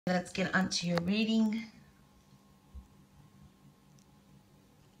Let's get onto your reading.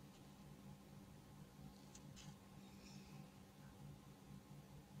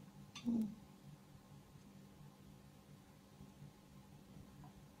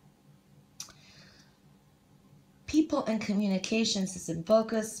 People and communications is in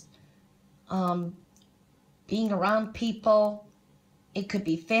focus. Being around people. It could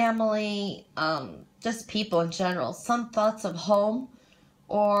be family, just people in general. Some thoughts of home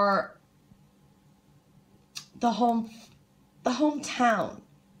or the hometown.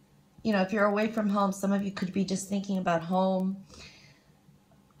 You know, if you're away from home, some of you could be just thinking about home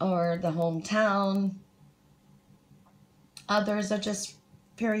or the hometown. Others are just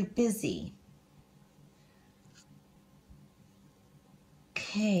very busy.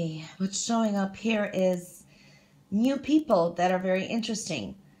 Okay, what's showing up here is new people that are very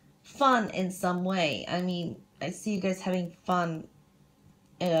interesting. Fun in some way. I mean, I see you guys having fun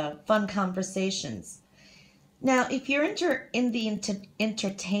conversations. Now, if you're in the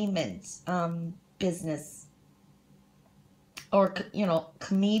entertainment business, or, you know,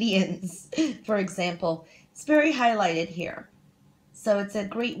 comedians, for example, it's very highlighted here. So it's a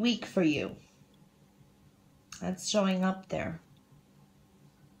great week for you. That's showing up there.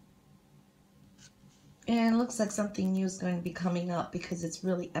 And it looks like something new is going to be coming up because it's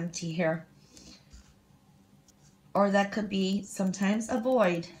really empty here. Or that could be sometimes a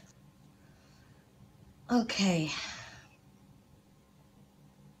void. Okay.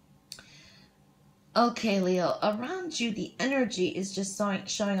 Okay, Leo. Around you, the energy is just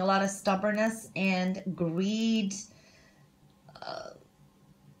showing a lot of stubbornness and greed.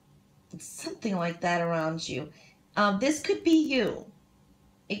 Something like that around you. This could be you.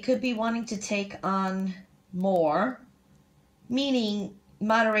 It could be wanting to take on more, meaning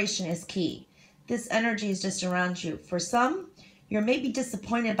moderation is key. This energy is just around you. For some, you're maybe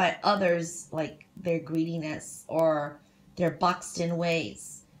disappointed by others, like their greediness or their boxed in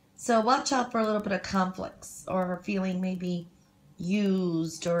ways. So watch out for a little bit of conflicts or feeling maybe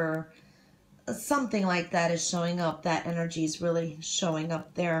used or something like that is showing up. That energy is really showing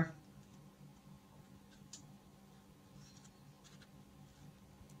up there.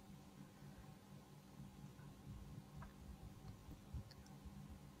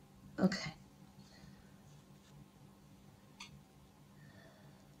 Okay.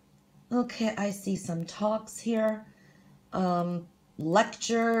 Okay, I see some talks here,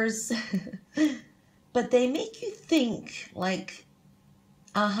 lectures, but they make you think like,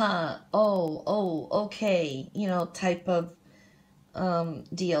 okay, you know, type of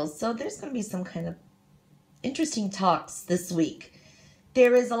deals. So there's going to be some kind of interesting talks this week.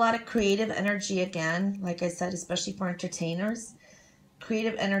 There is a lot of creative energy again, like I said, especially for entertainers.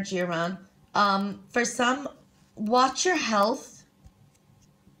 Creative energy around. For some, watch your health.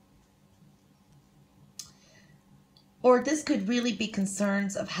 Or this could really be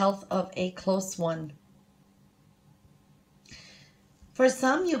concerns of health of a close one. For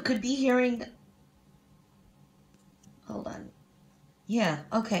some, you could be hearing... Hold on. Yeah,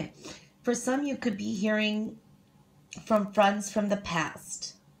 okay. For some, you could be hearing from friends from the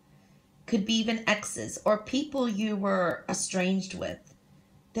past. Could be even exes or people you were estranged with.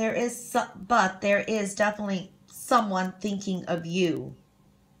 There is definitely someone thinking of you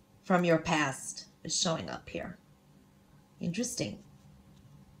from your past is showing up here. Interesting.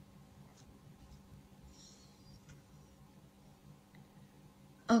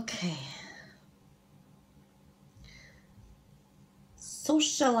 Okay.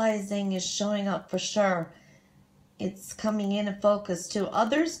 Socializing is showing up for sure. It's coming in focus too.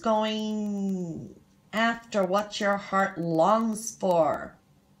 Others going after what your heart longs for.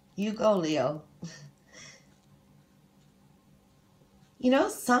 You go, Leo. You know,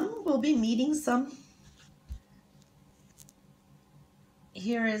 some will be meeting some.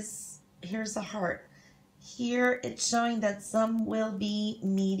 Here's a heart. Here it's showing that some will be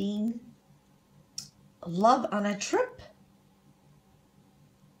meeting love on a trip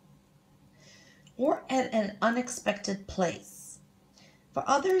or at an unexpected place. For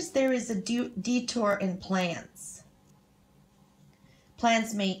others, there is a detour in plans.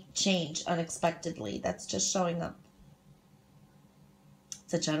 Plans may change unexpectedly. That's just showing up.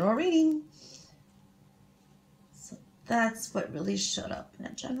 It's a general reading. So that's what really showed up in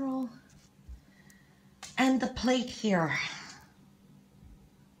a general. And the plate here.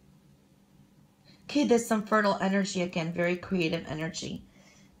 Okay, there's some fertile energy again, very creative energy.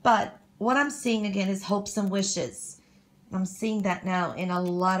 But what I'm seeing again is hopes and wishes. I'm seeing that now in a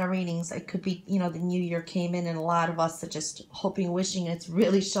lot of readings. It could be, you know, the new year came in and a lot of us are just hoping, wishing, and it's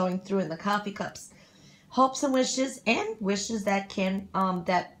really showing through in the coffee cups. hopes and wishes that can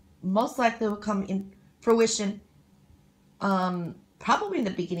that most likely will come in fruition probably in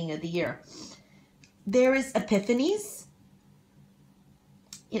the beginning of the year. There is epiphanies.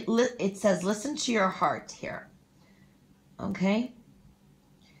 It says listen to your heart here. Okay?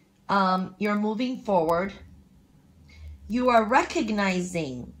 You're moving forward. You are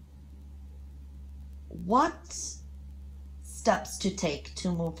recognizing what steps to take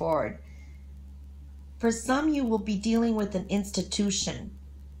to move forward. For some, you will be dealing with an institution.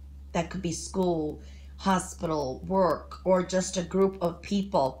 That could be school, hospital, work, or just a group of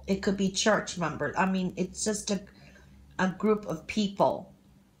people. It could be church members. I mean, it's just a group of people.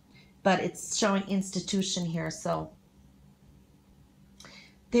 But it's showing institution here. So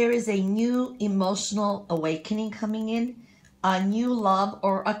there is a new emotional awakening coming in. A new love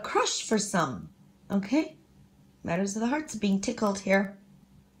or a crush for some. Okay? Matters of the heart's being tickled here.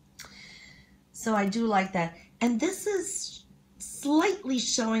 So I do like that. And this is slightly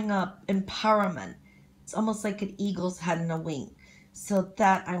showing up empowerment. It's almost like an eagle's head and a wing. So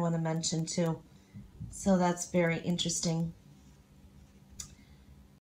that I want to mention too. So that's very interesting.